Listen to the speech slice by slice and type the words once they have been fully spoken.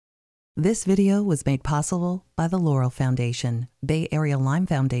This video was made possible by the Laurel Foundation, Bay Area Lyme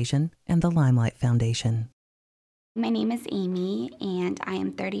Foundation, and the Limelight Foundation. My name is Amy and I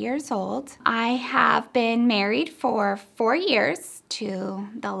am 30 years old. I have been married for 4 years to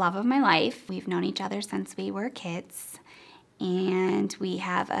the love of my life. We've known each other since we were kids, and we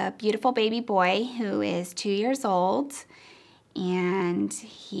have a beautiful baby boy who is 2 years old, and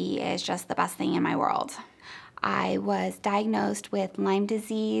he is just the best thing in my world. I was diagnosed with Lyme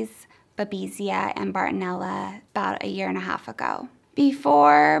disease, Babesia, and Bartonella about 1.5 years ago.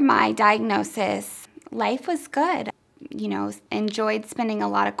 Before my diagnosis, life was good. Enjoyed spending a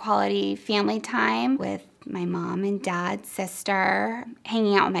lot of quality family time with my mom and dad, sister,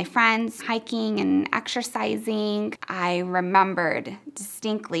 hanging out with my friends, hiking and exercising. I remembered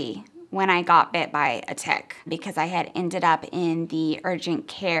distinctly when I got bit by a tick because I had ended up in the urgent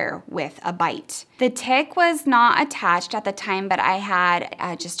care with a bite. The tick was not attached at the time, but I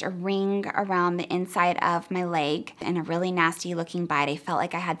had just a ring around the inside of my leg and a really nasty looking bite. I felt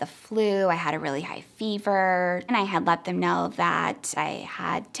like I had the flu, I had a really high fever, and I had let them know that I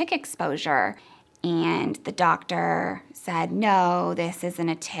had tick exposure. And the doctor said, no, this isn't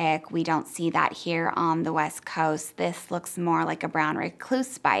a tick. We don't see that here on the West Coast. This looks more like a brown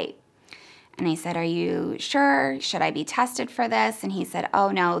recluse bite. And I said, are you sure? Should I be tested for this? And he said, oh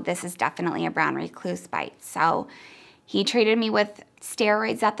no, this is definitely a brown recluse bite. So he treated me with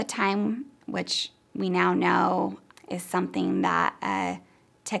steroids at the time, which we now know is something that a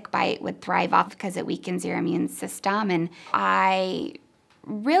tick bite would thrive off because it weakens your immune system. And I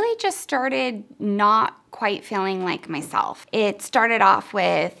really just started not quite feeling like myself. It started off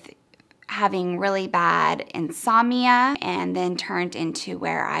with having really bad insomnia, and then turned into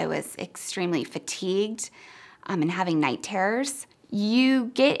where I was extremely fatigued and having night terrors. You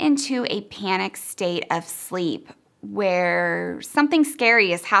get into a panic state of sleep where something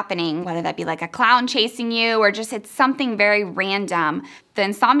scary is happening, whether that be like a clown chasing you or just it's something very random. The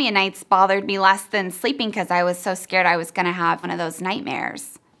insomnia nights bothered me less than sleeping because I was so scared I was gonna have one of those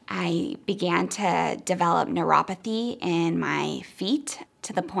nightmares. I began to develop neuropathy in my feet,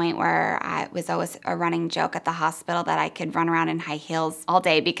 to the point where it was always a running joke at the hospital that I could run around in high heels all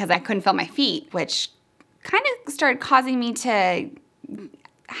day because I couldn't feel my feet, which kind of started causing me to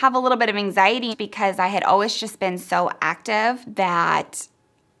have a little bit of anxiety because I had always just been so active that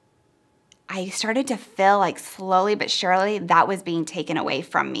I started to feel like slowly but surely that was being taken away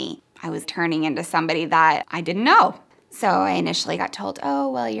from me. I was turning into somebody that I didn't know. So I initially got told,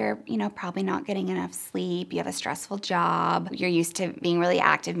 oh, well, you're, probably not getting enough sleep. You have a stressful job. You're used to being really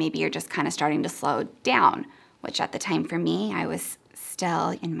active. Maybe you're just kind of starting to slow down, which at the time for me, I was still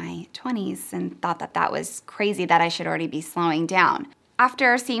in my 20s and thought that that was crazy that I should already be slowing down.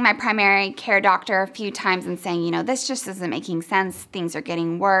 After seeing my primary care doctor a few times and saying, this just isn't making sense, things are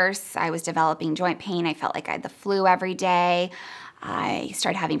getting worse. I was developing joint pain. I felt like I had the flu every day. I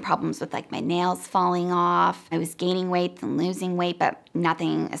started having problems with my nails falling off. I was gaining weight and losing weight, but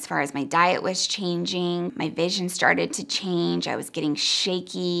nothing as far as my diet was changing. My vision started to change. I was getting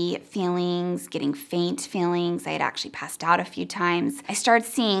shaky feelings, getting faint feelings. I had actually passed out a few times. I started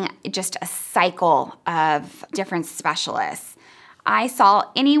seeing just a cycle of different specialists. I saw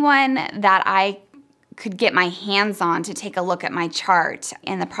anyone that I could get my hands on to take a look at my chart.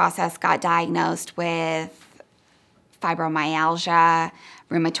 In the process, got diagnosed with fibromyalgia,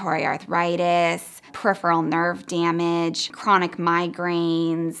 rheumatoid arthritis, peripheral nerve damage, chronic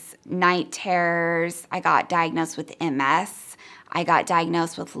migraines, night terrors. I got diagnosed with MS. I got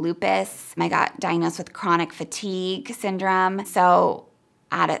diagnosed with lupus. I got diagnosed with chronic fatigue syndrome. So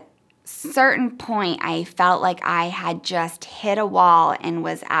at a certain point, I felt like I had just hit a wall and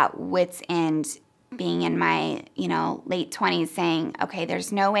was at wit's end, being in my, late 20s, saying, okay,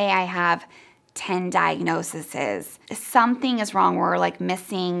 there's no way I have 10 diagnoses. Something is wrong. We're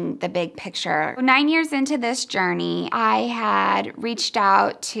missing the big picture. 9 years into this journey, I had reached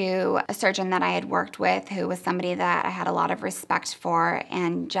out to a surgeon that I had worked with who was somebody that I had a lot of respect for,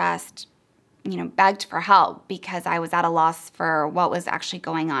 and just begged for help because I was at a loss for what was actually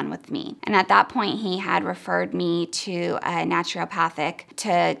going on with me. And at that point, he had referred me to a naturopathic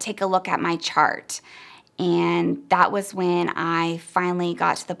to take a look at my chart. And that was when I finally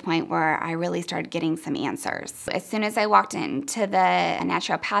got to the point where I really started getting some answers. As soon as I walked into the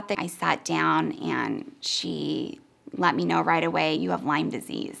naturopathic, I sat down and she let me know right away, you have Lyme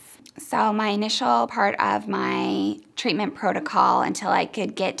disease. So my initial part of my treatment protocol until I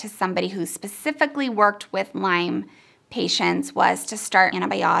could get to somebody who specifically worked with Lyme patients was to start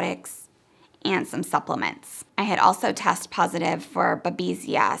antibiotics and some supplements. I had also tested positive for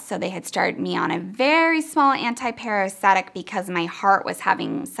babesia, so they had started me on a very small antiparasitic because my heart was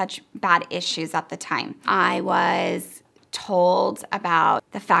having such bad issues at the time. I was told about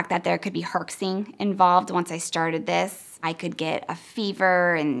the fact that there could be herxing involved once I started this. I could get a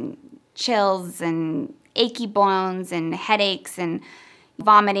fever and chills and achy bones and headaches and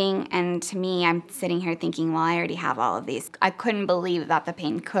vomiting, and to me, I'm sitting here thinking, well, I already have all of these. I couldn't believe that the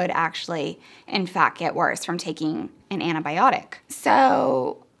pain could actually, in fact, get worse from taking an antibiotic.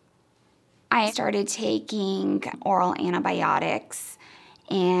 So I started taking oral antibiotics,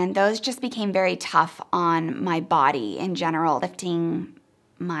 and those just became very tough on my body in general. Lifting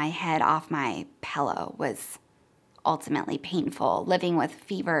my head off my pillow was ultimately painful. Living with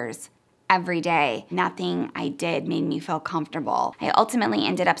fevers every day, nothing I did made me feel comfortable. I ultimately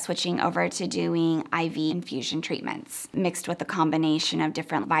ended up switching over to doing IV infusion treatments, mixed with a combination of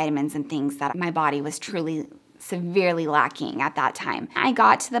different vitamins and things that my body was truly severely lacking at that time. I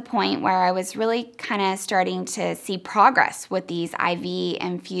got to the point where I was really kind of starting to see progress with these IV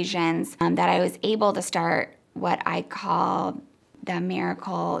infusions, that I was able to start what I call the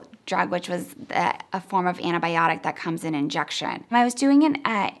miracle drug, which was a form of antibiotic that comes in injection. I was doing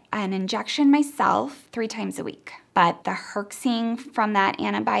an injection myself 3 times a week, but the herxing from that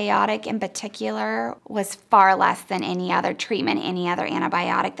antibiotic in particular was far less than any other treatment, any other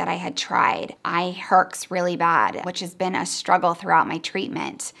antibiotic that I had tried. I herx really bad, which has been a struggle throughout my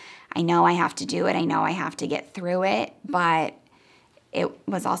treatment. I know I have to do it, I know I have to get through it, but it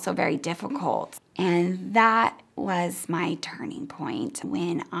was also very difficult. And that was my turning point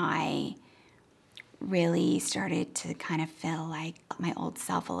when I really started to kind of feel like my old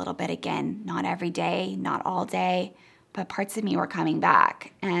self a little bit again. Not every day, not all day, but parts of me were coming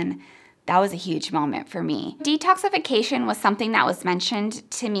back. And that was a huge moment for me. Detoxification was something that was mentioned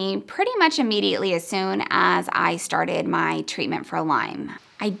to me pretty much immediately as soon as I started my treatment for Lyme.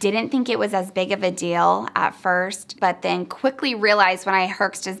 I didn't think it was as big of a deal at first, but then quickly realized when I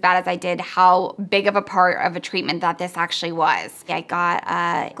herxed as bad as I did how big of a part of a treatment that this actually was. I got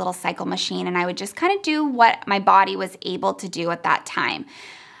a little cycle machine and I would just kind of do what my body was able to do at that time.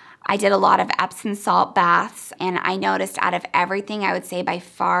 I did a lot of Epsom salt baths, and I noticed out of everything, I would say by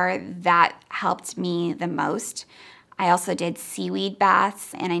far that helped me the most. I also did seaweed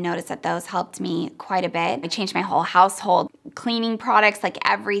baths, and I noticed that those helped me quite a bit. I changed my whole household, cleaning products, like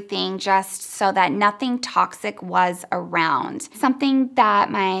everything, just so that nothing toxic was around. Something that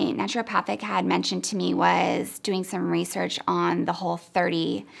my naturopathic had mentioned to me was doing some research on the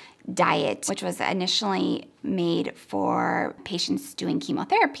Whole30 diet, which was initially made for patients doing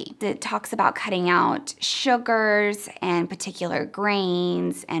chemotherapy. It talks about cutting out sugars and particular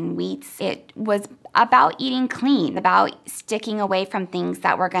grains and wheats. It was about eating clean, about sticking away from things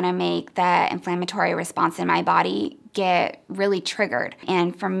that were going to make the inflammatory response in my body get really triggered.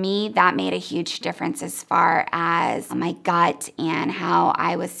 And for me, that made a huge difference as far as my gut and how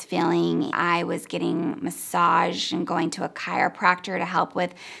I was feeling. I was getting massage and going to a chiropractor to help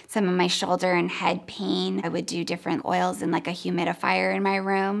with some of my shoulder and head pain. I would do different oils and like a humidifier in my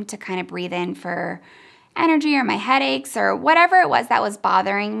room to kind of breathe in for energy or my headaches or whatever it was that was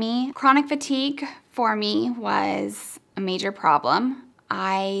bothering me. Chronic fatigue for me was a major problem.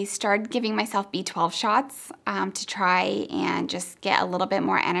 I started giving myself B12 shots to try and just get a little bit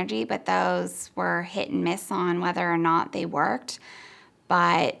more energy, but those were hit and miss on whether or not they worked.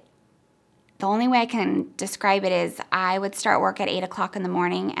 But the only way I can describe it is I would start work at 8 o'clock in the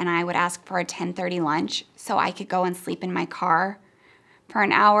morning and I would ask for a 10:30 lunch so I could go and sleep in my car for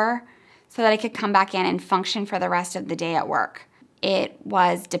an hour so that I could come back in and function for the rest of the day at work. It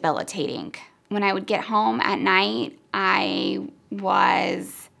was debilitating. When I would get home at night, I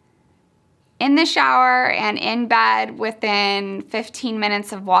was in the shower and in bed within 15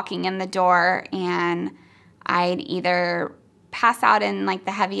 minutes of walking in the door, and I'd either pass out in like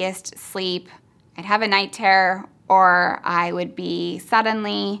the heaviest sleep, I'd have a night terror, or I would be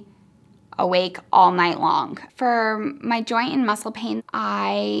suddenly awake all night long. For my joint and muscle pain,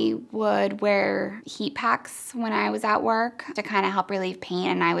 I would wear heat packs when I was at work to kind of help relieve pain,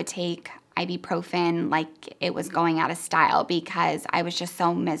 and I would take ibuprofen like it was going out of style because I was just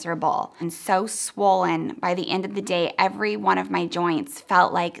so miserable and so swollen. By the end of the day, every one of my joints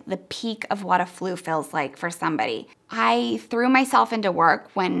felt like the peak of what a flu feels like for somebody. I threw myself into work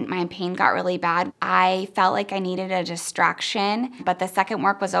when my pain got really bad. I felt like I needed a distraction, but the second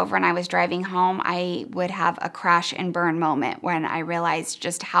work was over and I was driving home, I would have a crash and burn moment when I realized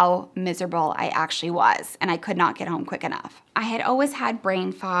just how miserable I actually was, and I could not get home quick enough. I had always had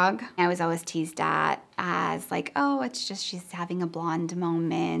brain fog. I was always teased at as like, oh, it's just she's having a blonde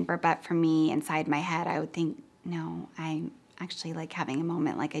moment. But for me, inside my head, I would think, no, I'm actually like having a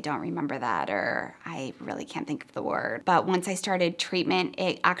moment like I don't remember that, or I really can't think of the word. But once I started treatment,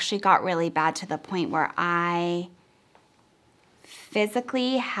 it actually got really bad to the point where I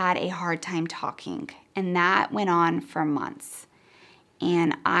physically had a hard time talking, and that went on for months.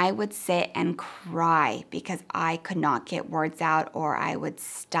 And I would sit and cry because I could not get words out, or I would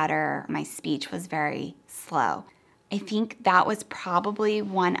stutter. My speech was very slow. I think that was probably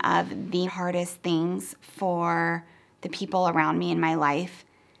one of the hardest things for the people around me in my life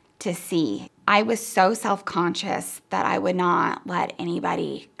to see. I was so self-conscious that I would not let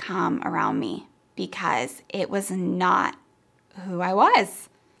anybody come around me because it was not who I was.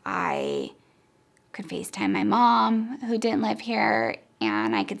 I could FaceTime my mom, who didn't live here,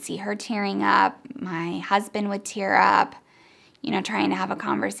 and I could see her tearing up. My husband would tear up, trying to have a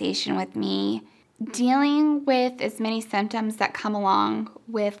conversation with me. Dealing with as many symptoms that come along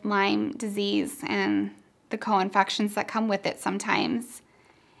with Lyme disease and the co-infections that come with it sometimes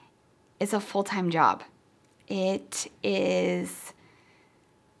is a full-time job. It is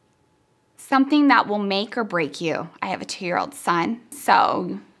something that will make or break you. I have a 2-year-old son,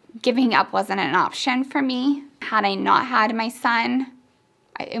 so giving up wasn't an option for me. Had I not had my son,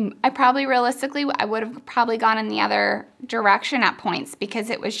 I probably realistically, I would have probably gone in the other direction at points because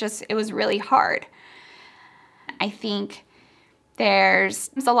it was really hard. I think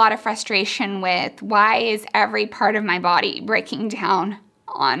there's a lot of frustration with why is every part of my body breaking down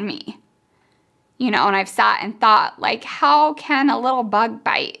on me? And I've sat and thought, like, how can a little bug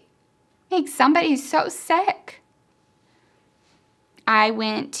bite make somebody so sick? I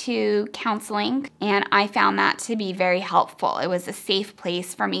went to counseling, and I found that to be very helpful. It was a safe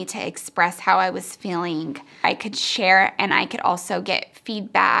place for me to express how I was feeling. I could share, and I could also get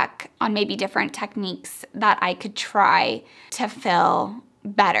feedback on maybe different techniques that I could try to feel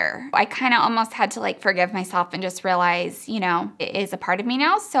better. I kind of almost had to forgive myself and just realize, it is a part of me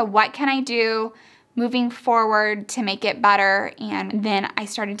now. So what can I do moving forward to make it better? And then I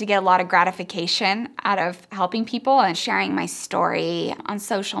started to get a lot of gratification out of helping people and sharing my story on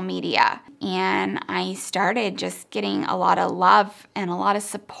social media. And I started just getting a lot of love and a lot of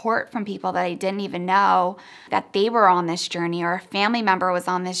support from people that I didn't even know that they were on this journey, or a family member was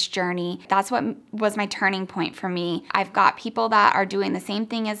on this journey. That's what was my turning point for me. I've got people that are doing the same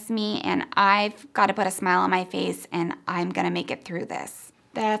thing as me, and I've got to put a smile on my face, and I'm gonna make it through this.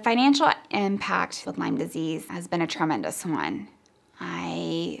 The financial impact with Lyme disease has been a tremendous one.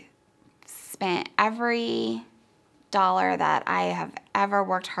 I spent every dollar that I have ever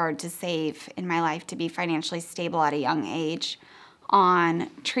worked hard to save in my life to be financially stable at a young age on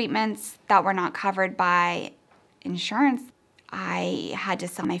treatments that were not covered by insurance. I had to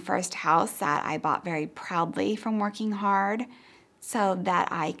sell my first house that I bought very proudly from working hard so that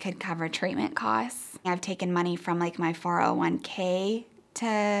I could cover treatment costs. I've taken money from my 401k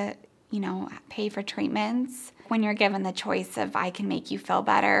to, pay for treatments. When you're given the choice of I can make you feel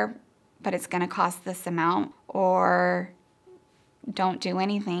better, but it's gonna cost this amount, or don't do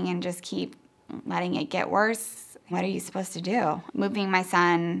anything and just keep letting it get worse, what are you supposed to do? Moving my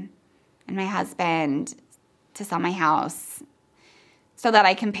son and my husband to sell my house so that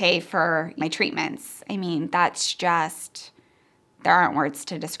I can pay for my treatments. I mean, that's just, there aren't words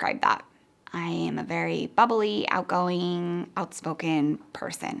to describe that. I am a very bubbly, outgoing, outspoken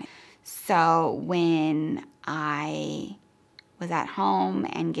person. So when I was at home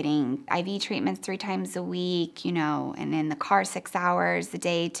and getting IV treatments 3 times a week, and in the car 6 hours a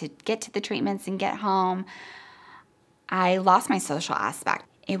day to get to the treatments and get home, I lost my social aspect.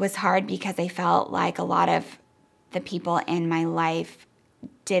 It was hard because I felt like a lot of the people in my life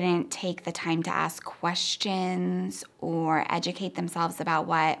didn't take the time to ask questions or educate themselves about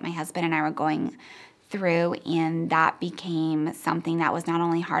what my husband and I were going through, and that became something that was not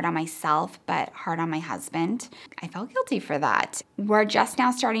only hard on myself, but hard on my husband. I felt guilty for that. We're just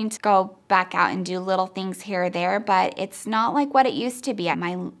now starting to go back out and do little things here or there, but it's not like what it used to be.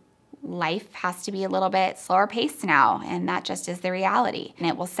 My life has to be a little bit slower paced now, and that just is the reality. And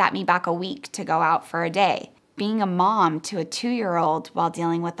it will set me back a week to go out for a day. Being a mom to a 2-year-old while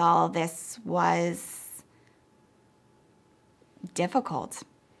dealing with all of this was difficult.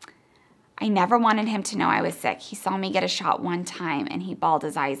 I never wanted him to know I was sick. He saw me get a shot one time and he bawled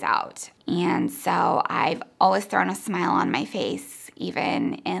his eyes out. And so I've always thrown a smile on my face,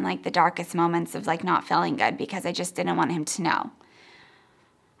 even in like the darkest moments of like not feeling good, because I just didn't want him to know.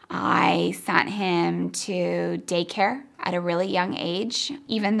 I sent him to daycare at a really young age,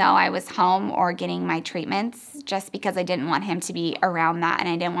 even though I was home or getting my treatments, just because I didn't want him to be around that and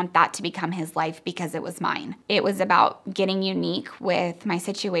I didn't want that to become his life because it was mine. It was about getting unique with my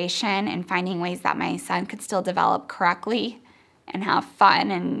situation and finding ways that my son could still develop correctly and have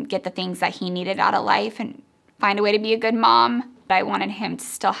fun and get the things that he needed out of life and find a way to be a good mom. But I wanted him to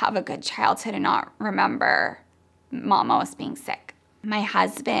still have a good childhood and not remember Mom always being sick. My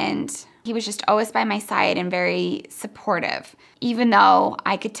husband, he was just always by my side and very supportive, even though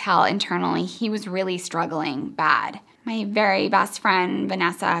I could tell internally he was really struggling bad. My very best friend,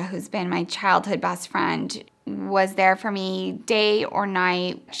 Vanessa, who's been my childhood best friend, was there for me day or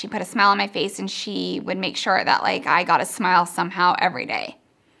night. She put a smile on my face and she would make sure that like I got a smile somehow every day.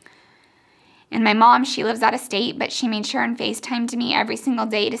 And my mom, she lives out of state, but she made sure and FaceTimed me every single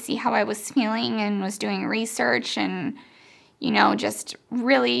day to see how I was feeling and was doing research and just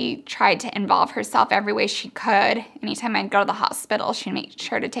really tried to involve herself every way she could. Anytime I'd go to the hospital, she'd make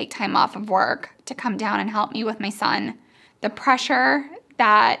sure to take time off of work to come down and help me with my son. The pressure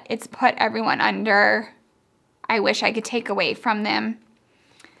that it's put everyone under, I wish I could take away from them,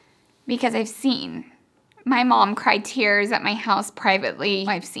 because I've seen my mom cry tears at my house privately.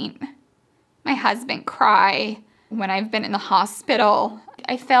 I've seen my husband cry when I've been in the hospital.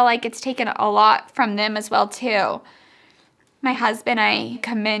 I feel like it's taken a lot from them as well, too. My husband, I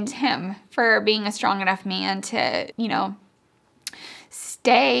commend him for being a strong enough man to,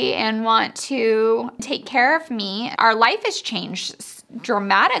 stay and want to take care of me. Our life has changed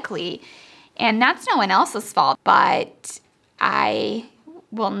dramatically, and that's no one else's fault, but I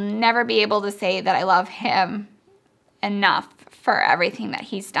will never be able to say that I love him enough for everything that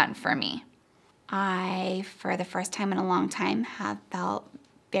he's done for me. I, for the first time in a long time, have felt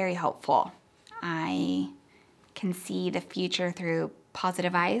very hopeful. I can see the future through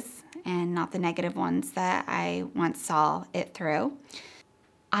positive eyes and not the negative ones that I once saw it through.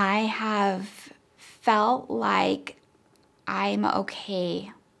 I have felt like I'm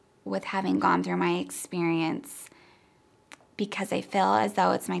okay with having gone through my experience because I feel as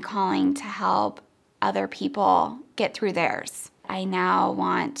though it's my calling to help other people get through theirs. I now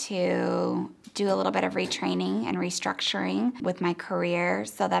want to do a little bit of retraining and restructuring with my career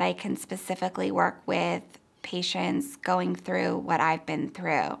so that I can specifically work with patients going through what I've been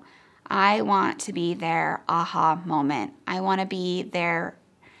through. I want to be their aha moment. I want to be their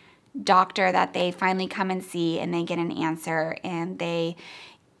doctor that they finally come and see and they get an answer and they,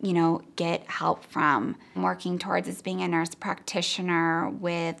 get help from. I'm working towards as being a nurse practitioner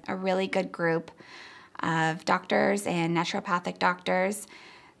with a really good group of doctors and naturopathic doctors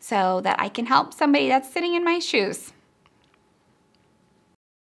so that I can help somebody that's sitting in my shoes.